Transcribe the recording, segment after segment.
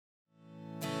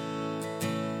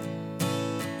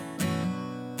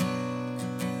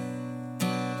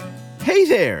Hey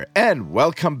there, and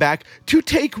welcome back to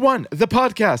Take One, the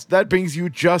podcast that brings you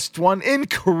just one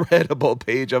incredible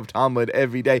page of Talmud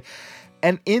every day.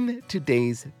 And in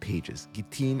today's pages,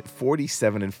 Gittin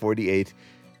 47 and 48,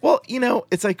 well,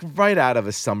 it's like right out of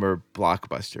a summer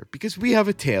blockbuster, because we have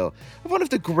a tale of one of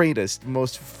the greatest,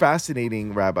 most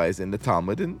fascinating rabbis in the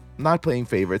Talmud, and not playing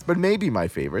favorites, but maybe my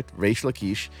favorite, Reish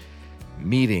Lakish,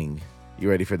 meeting, you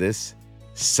ready for this?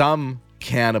 Some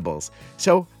cannibals.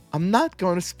 So I'm not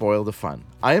going to spoil the fun.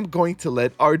 I am going to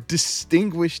let our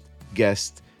distinguished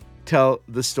guest tell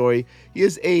the story. He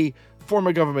is a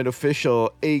former government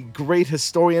official, a great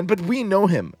historian, but we know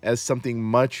him as something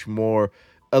much more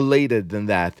elated than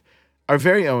that. Our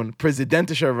very own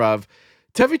Prezidentischer Rav,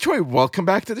 Tevi Troy, welcome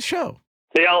back to the show.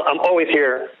 Dale, I'm always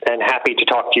here and happy to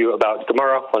talk to you about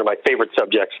Gemara, one of my favorite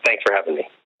subjects. Thanks for having me.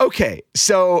 Okay,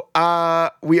 so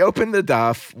we open the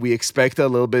daf. We expect a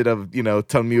little bit of,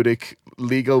 Talmudic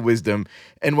legal wisdom.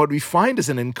 And what we find is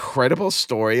an incredible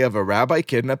story of a rabbi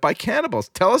kidnapped by cannibals.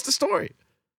 Tell us the story.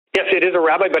 Yes, it is a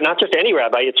rabbi, but not just any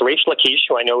rabbi. It's Reish Lakish,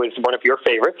 who I know is one of your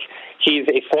favorites. He's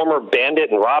a former bandit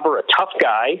and robber, a tough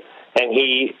guy, and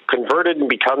he converted and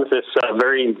becomes this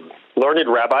very learned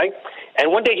rabbi.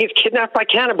 And one day he's kidnapped by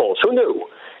cannibals. Who knew?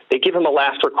 They give him a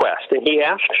last request, and he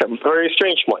asks a very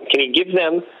strange one. Can he give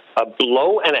them a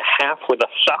blow and a half with a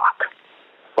sock?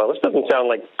 Well, this doesn't sound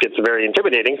like it's very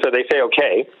intimidating, so they say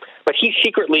okay. But he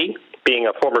secretly, being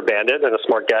a former bandit and a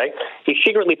smart guy, he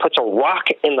secretly puts a rock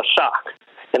in the sock.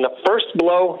 And the first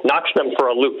blow knocks them for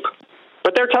a loop.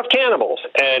 But they're tough cannibals,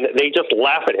 and they just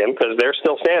laugh at him because they're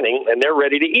still standing, and they're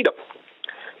ready to eat him.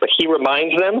 But he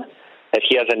reminds them that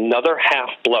he has another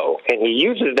half blow, and he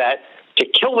uses that to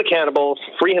kill the cannibals,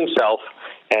 free himself,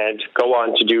 and go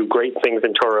on to do great things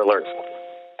in Torah learning.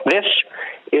 This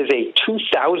is a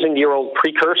 2,000-year-old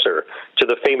precursor to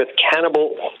the famous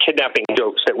cannibal kidnapping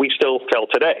jokes that we still tell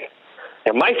today.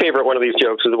 And my favorite one of these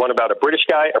jokes is the one about a British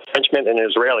guy, a Frenchman, and an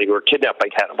Israeli who are kidnapped by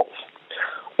cannibals.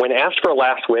 When asked for a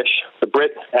last wish, the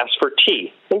Brit asks for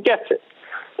tea and gets it.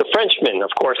 The Frenchman, of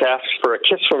course, asks for a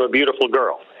kiss from a beautiful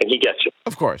girl, and he gets it.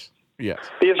 Of course, yes.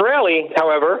 The Israeli,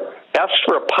 however, asks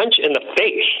for a punch in the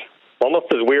face,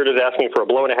 almost as weird as asking for a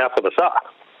blow and a half with a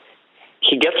sock.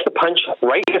 He gets the punch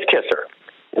right in his kisser,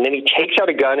 and then he takes out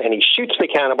a gun and he shoots the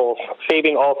cannibals,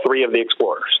 saving all three of the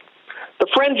explorers. The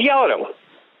friends yell at him,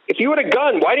 "If you had a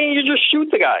gun, why didn't you just shoot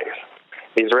the guys?"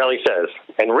 The Israeli says,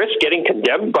 "And risk getting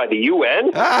condemned by the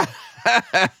UN?"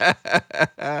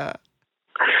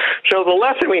 So the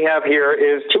lesson we have here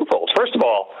is twofold. First of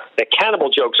all, that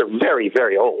cannibal jokes are very,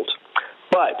 very old.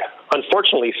 But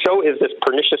unfortunately, so is this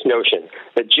pernicious notion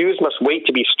that Jews must wait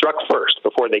to be struck first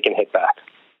before they can hit back.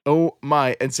 Oh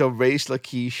my, and so Reish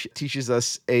Lakish teaches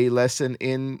us a lesson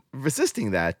in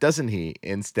resisting that, doesn't he?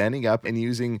 In standing up and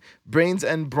using brains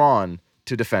and brawn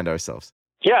to defend ourselves.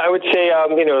 Yeah, I would say,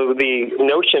 the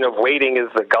notion of waiting is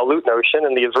the Galut notion,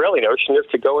 and the Israeli notion is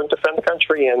to go and defend the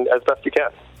country and as best you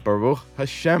can. Baruch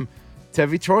Hashem.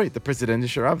 Tevi Troy, the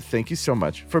Prezidentischer Rav, thank you so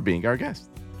much for being our guest.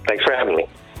 Thanks for having me.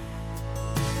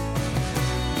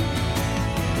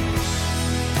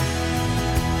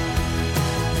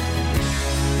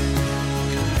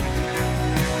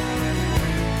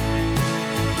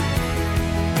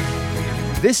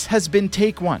 This has been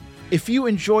Take One. If you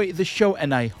enjoy the show,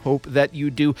 and I hope that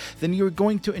you do, then you're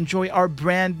going to enjoy our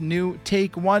brand new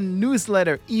Take One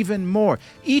newsletter even more.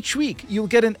 Each week, you'll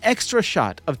get an extra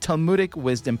shot of Talmudic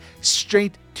wisdom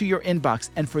straight to your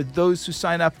inbox. And for those who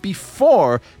sign up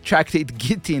before Tractate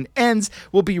Gittin ends,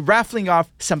 we'll be raffling off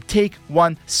some Take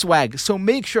One swag. So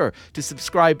make sure to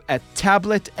subscribe at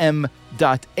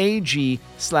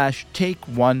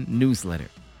tabletm.ag/Take1 newsletter.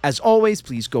 As always,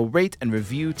 please go rate and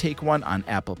review Take One on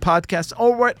Apple Podcasts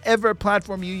or whatever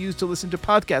platform you use to listen to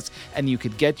podcasts, and you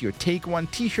could get your Take One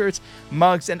t-shirts,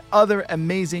 mugs, and other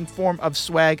amazing form of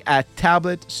swag at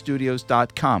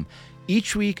tabletstudios.com.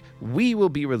 Each week, we will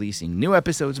be releasing new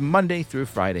episodes Monday through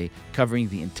Friday, covering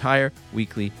the entire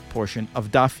weekly portion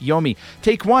of Daf Yomi.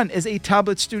 Take One is a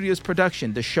Tablet Studios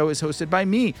production. The show is hosted by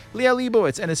me, Leah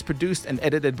Leibowitz, and is produced and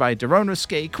edited by Daron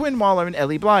Ruskay, Quinn Waller, and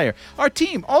Ellie Blyer. Our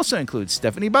team also includes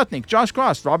Stephanie Butnick, Josh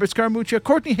Gross, Robert Scaramuccia,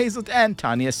 Courtney Hazlett, and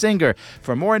Tanya Singer.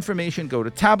 For more information, go to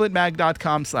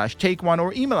tabletmag.com/takeone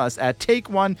or email us at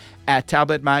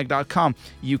takeone@tabletmag.com.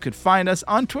 You could find us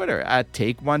on Twitter at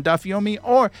Take1DafYomi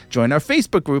or join our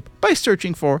Facebook group by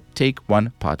searching for Take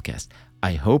One Podcast.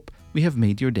 I hope we have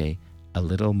made your day a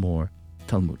little more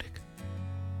Talmudic.